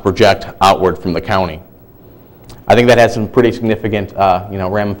we want to project outward from the county. I think that has some pretty significant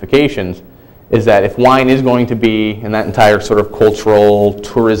ramifications, is that if wine is going to be, and that entire sort of cultural,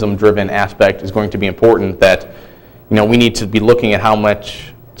 tourism-driven aspect is going to be important, that we need to be looking at how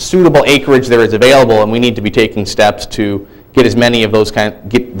much suitable acreage there is available, and we need to be taking steps to get as many of those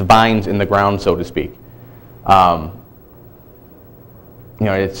get the vines in the ground, so to speak.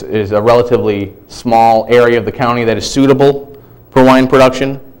 It is a relatively small area of the county that is suitable for wine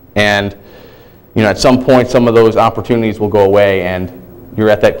production, and at some point, some of those opportunities will go away, and you're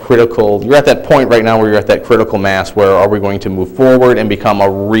at that point right now where you're at that critical mass where are we going to move forward and become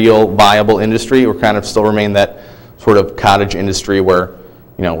a real viable industry, or kind of still remain that sort of cottage industry where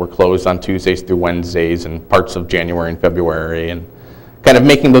we're closed on Tuesdays through Wednesdays and parts of January and February, and kind of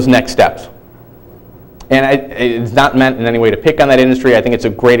making those next steps. And it's not meant in any way to pick on that industry. I think it's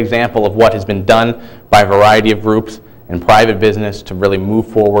a great example of what has been done by a variety of groups and private business to really move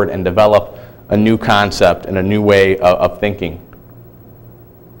forward and develop a new concept and a new way of thinking.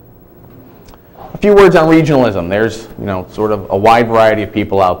 A few words on regionalism. There's sort of a wide variety of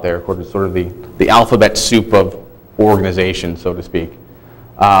people out there, sort of the alphabet soup of organizations, so to speak.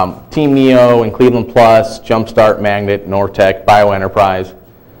 Team Neo and Cleveland Plus, Jumpstart, Magnet, Nortec, Bioenterprise,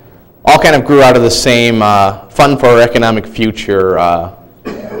 all kind of grew out of the same Fund for Our Economic Future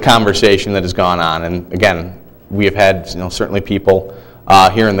conversation that has gone on. And again, we have had certainly people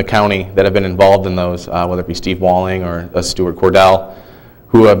here in the county that have been involved in those, whether it be Steve Walling or Stuart Cordell,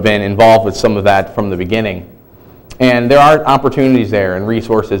 who have been involved with some of that from the beginning. And there are opportunities there and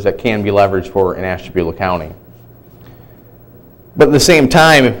resources that can be leveraged for in Ashtabula County. But at the same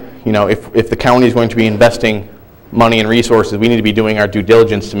time, if the county is going to be investing money and resources, we need to be doing our due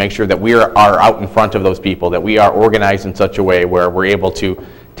diligence to make sure that we are out in front of those people, that we are organized in such a way where we're able to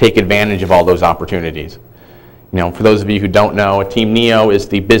take advantage of all those opportunities. For those of you who don't know, Team NEO is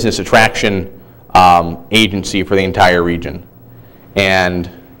the business attraction agency for the entire region. And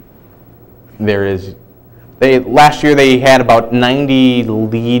last year they had about 90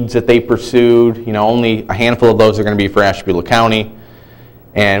 leads that they pursued. Only a handful of those are going to be for Ashtabula County.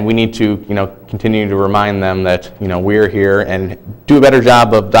 And we need to, continue to remind them that, we're here and do a better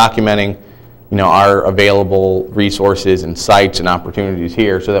job of documenting, our available resources and sites and opportunities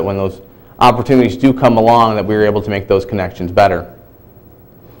here, so that when those opportunities do come along, that we're able to make those connections better.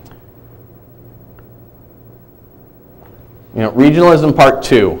 Regionalism Part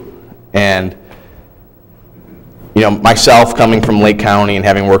 2, and myself coming from Lake County and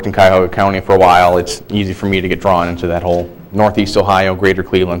having worked in Cuyahoga County for a while, it's easy for me to get drawn into that whole Northeast Ohio, Greater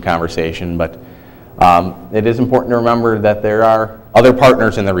Cleveland conversation, but it is important to remember that there are other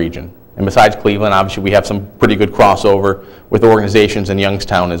partners in the region. And besides Cleveland, obviously we have some pretty good crossover with organizations in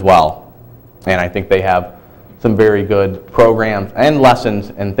Youngstown as well. And I think they have some very good programs and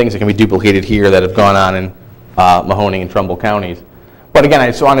lessons and things that can be duplicated here that have gone on in Mahoning and Trumbull counties. But again, I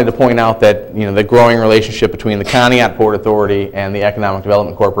just wanted to point out that the growing relationship between the Conneaut Port Authority and the Economic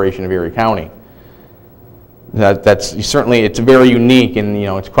Development Corporation of Erie County. That's certainly, it's very unique, and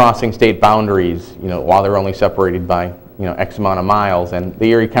it's crossing state boundaries. While they're only separated by X amount of miles, and the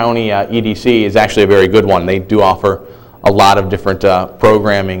Erie County EDC is actually a very good one. They do offer a lot of different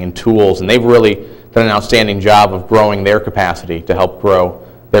programming and tools, and they've really done an outstanding job of growing their capacity to help grow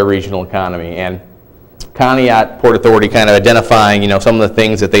their regional economy. And Conneaut Port Authority kind of identifying some of the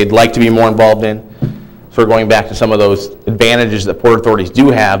things that they'd like to be more involved in, sort of going back to some of those advantages that port authorities do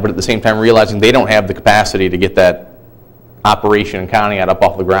have, but at the same time realizing they don't have the capacity to get that operation in Conneaut up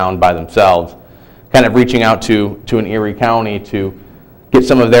off the ground by themselves, kind of reaching out to an Erie County to get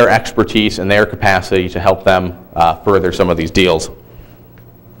some of their expertise and their capacity to help them further some of these deals.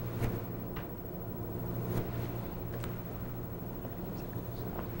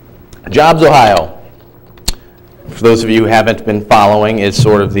 Jobs Ohio, for those of you who haven't been following, is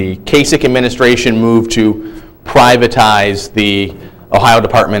sort of the Kasich administration move to privatize the Ohio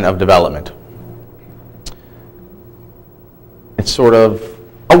Department of Development. It's sort of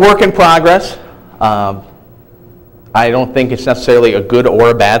a work in progress. I don't think it's necessarily a good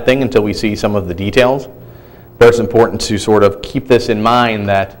or a bad thing until we see some of the details. But it's important to sort of keep this in mind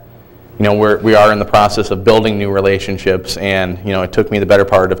that we are in the process of building new relationships, and it took me the better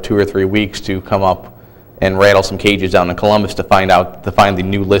part of 2 or 3 weeks to come up and rattle some cages down in Columbus to find the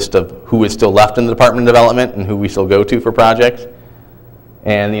new list of who is still left in the Department of Development and who we still go to for projects.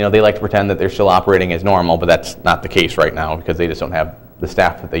 And they like to pretend that they're still operating as normal, but that's not the case right now because they just don't have the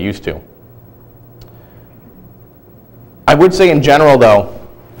staff that they used to. I would say in general, though,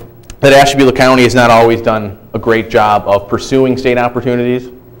 that Ashtabula County has not always done a great job of pursuing state opportunities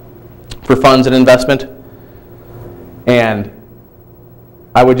for funds and investment. And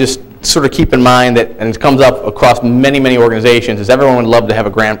I would just sort of keep in mind that, and it comes up across many, many organizations, is everyone would love to have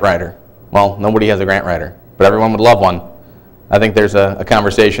a grant writer. Well, nobody has a grant writer, but everyone would love one. I think there's a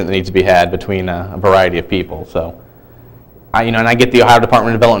conversation that needs to be had between a variety of people. So, and I get the Ohio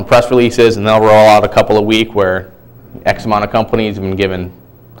Department of Development press releases, and they'll roll out a couple a week where X amount of companies have been given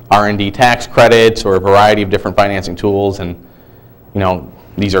R&D tax credits or a variety of different financing tools, and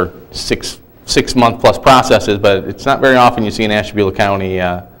these are six-month plus processes, but it's not very often you see an Ashtabula County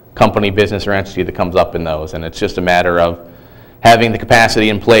company, business, or entity that comes up in those, and it's just a matter of having the capacity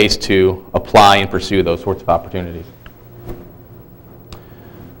in place to apply and pursue those sorts of opportunities.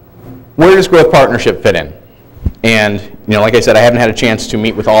 Where does growth partnership fit in? And like I said, I haven't had a chance to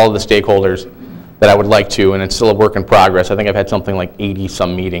meet with all of the stakeholders that I would like to, and it's still a work in progress. I think I've had something like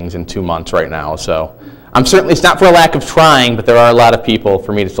 80-some meetings in 2 months right now, so it's not for a lack of trying, but there are a lot of people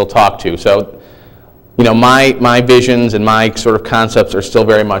for me to still talk to. So my visions and my sort of concepts are still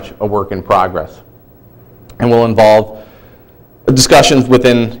very much a work in progress, and will involve discussions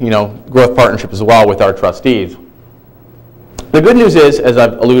within growth partnership as well with our trustees. The good news is, as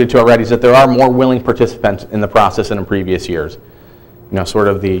I've alluded to already, is that there are more willing participants in the process than in previous years. Sort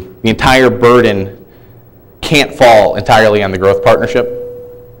of the entire burden can't fall entirely on the growth partnership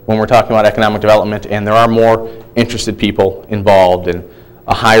when we're talking about economic development, and there are more interested people involved, and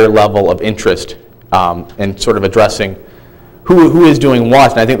a higher level of interest and sort of addressing who is doing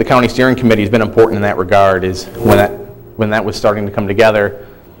what. And I think the county steering committee has been important in that regard. Is when that was starting to come together,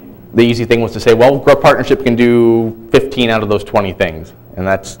 the easy thing was to say, well, Growth Partnership can do 15 out of those 20 things, and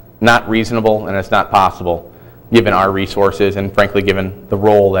that's not reasonable and it's not possible given our resources and frankly given the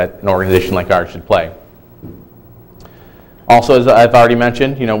role that an organization like ours should play. Also, as I've already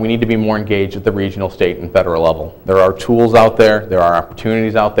mentioned, we need to be more engaged at the regional, state, and federal level. There are tools out there, there are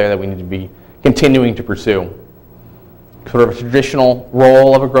opportunities out there that we need to be continuing to pursue. Sort of a traditional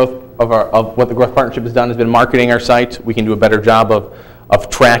role of what the Growth Partnership has done has been marketing our sites. We can do a better job of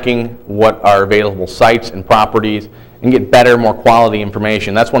tracking what are available sites and properties and get better, more quality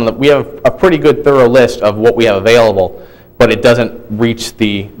information. That's we have a pretty good thorough list of what we have available, but it doesn't reach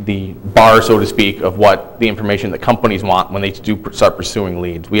the bar, so to speak, of what the information that companies want when they do start pursuing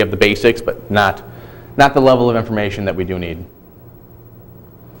leads. We have the basics, but not the level of information that we do need.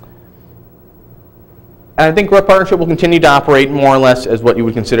 And I think Growth Partnership will continue to operate more or less as what you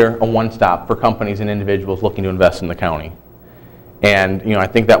would consider a one-stop for companies and individuals looking to invest in the county. And I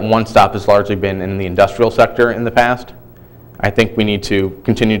think that one-stop has largely been in the industrial sector in the past. I think we need to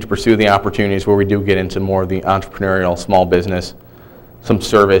continue to pursue the opportunities where we do get into more of the entrepreneurial, small business, some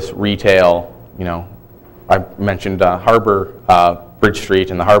service, retail. I mentioned Harbor, Bridge Street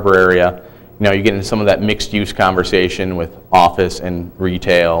and the Harbor area. You get into some of that mixed-use conversation with office and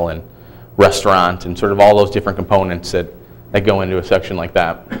retail and restaurant and sort of all those different components that go into a section like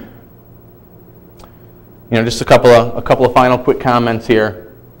that. Just a couple of final quick comments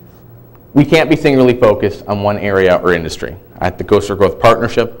here. We can't be singularly focused on one area or industry. That goes for Growth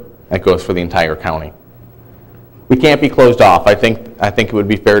Partnership. That goes for the entire county. We can't be closed off. I think it would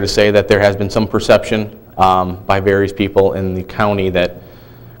be fair to say that there has been some perception by various people in the county that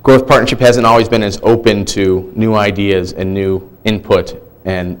Growth Partnership hasn't always been as open to new ideas and new input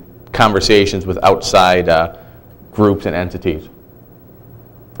and conversations with outside groups and entities.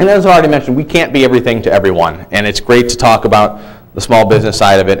 And as I already mentioned, we can't be everything to everyone. And it's great to talk about the small business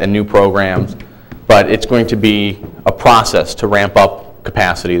side of it and new programs, but it's going to be a process to ramp up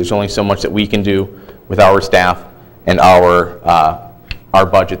capacity. There's only so much that we can do with our staff and our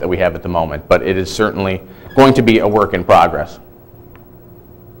budget that we have at the moment. But it is certainly going to be a work in progress.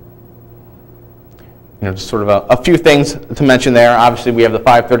 Just sort of a few things to mention there. Obviously, we have the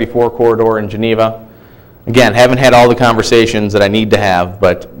 534 corridor in Geneva. Again, haven't had all the conversations that I need to have,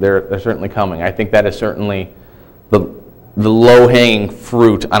 but they're certainly coming. I think that is certainly the low-hanging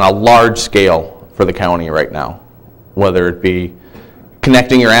fruit on a large scale for the county right now, whether it be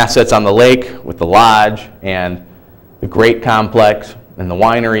connecting your assets on the lake with the lodge and the Great Complex and the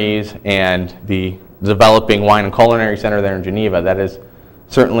wineries and the developing wine and culinary center there in Geneva. That is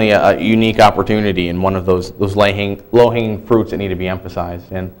certainly a unique opportunity and one of those low-hanging fruits that need to be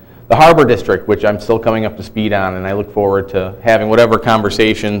emphasized. And the Harbor District, which I'm still coming up to speed on, and I look forward to having whatever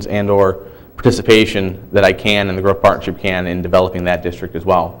conversations and or participation that I can and the Growth Partnership can in developing that district as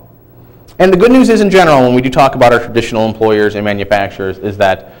well. And the good news is, in general, when we do talk about our traditional employers and manufacturers, is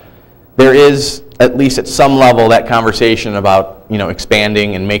that there is, at least at some level, that conversation about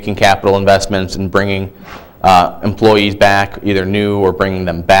expanding and making capital investments and bringing employees back, either new or bringing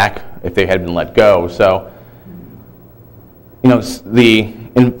them back if they had been let go. So, the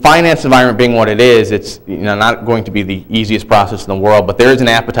finance environment being what it is, it's not going to be the easiest process in the world, but there is an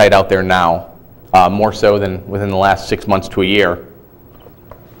appetite out there now, more so than within the last 6 months to a year,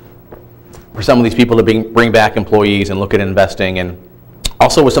 for some of these people to bring back employees and look at investing. And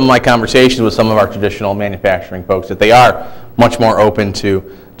also with some of my conversations with some of our traditional manufacturing folks, that they are much more open to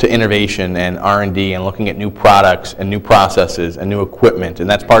innovation and R&D and looking at new products and new processes and new equipment. And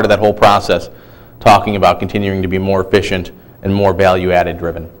that's part of that whole process, talking about continuing to be more efficient and more value-added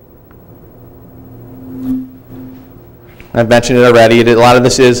driven. I've mentioned it already. A lot of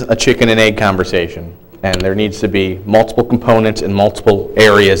this is a chicken and egg conversation, and there needs to be multiple components and multiple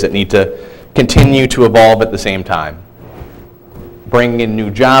areas that need to continue to evolve at the same time. Bringing in new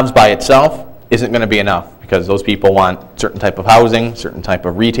jobs by itself isn't going to be enough, because those people want certain type of housing, certain type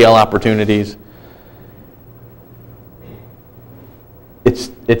of retail opportunities.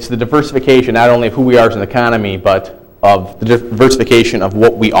 It's the diversification not only of who we are as an economy, but of the diversification of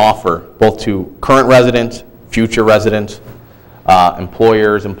what we offer, both to current residents, future residents,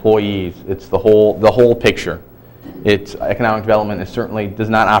 employers, employees. It's the whole picture. Economic development certainly does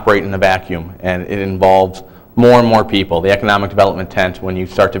not operate in a vacuum, and it involves more and more people. The economic development tent, when you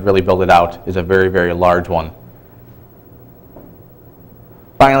start to really build it out, is a very, very large one.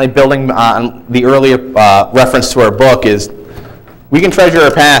 Finally, building on the earlier reference to our book, is we can treasure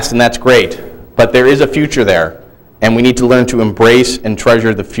our past, and that's great, but there is a future there. And we need to learn to embrace and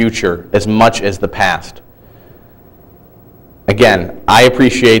treasure the future as much as the past. Again, I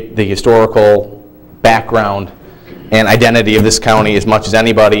appreciate the historical background and identity of this county as much as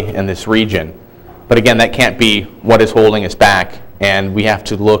anybody in this region. But again, that can't be what is holding us back. And we have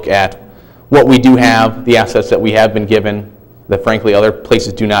to look at what we do have, the assets that we have been given, that frankly other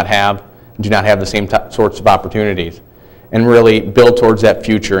places do not have the same sorts of opportunities, and really build towards that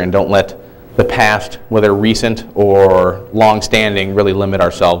future and don't let the past, whether recent or long-standing, really limit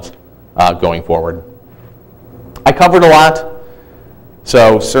ourselves going forward. I covered a lot,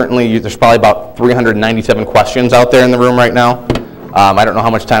 so certainly there's probably about 397 questions out there in the room right now. I don't know how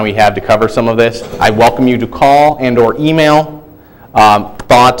much time we have to cover some of this. I welcome you to call and or email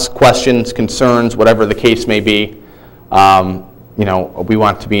thoughts, questions, concerns, whatever the case may be. You know, we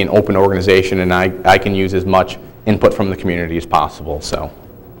want to be an open organization, and I can use as much input from the community as possible. So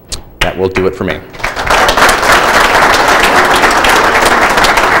that will do it for me.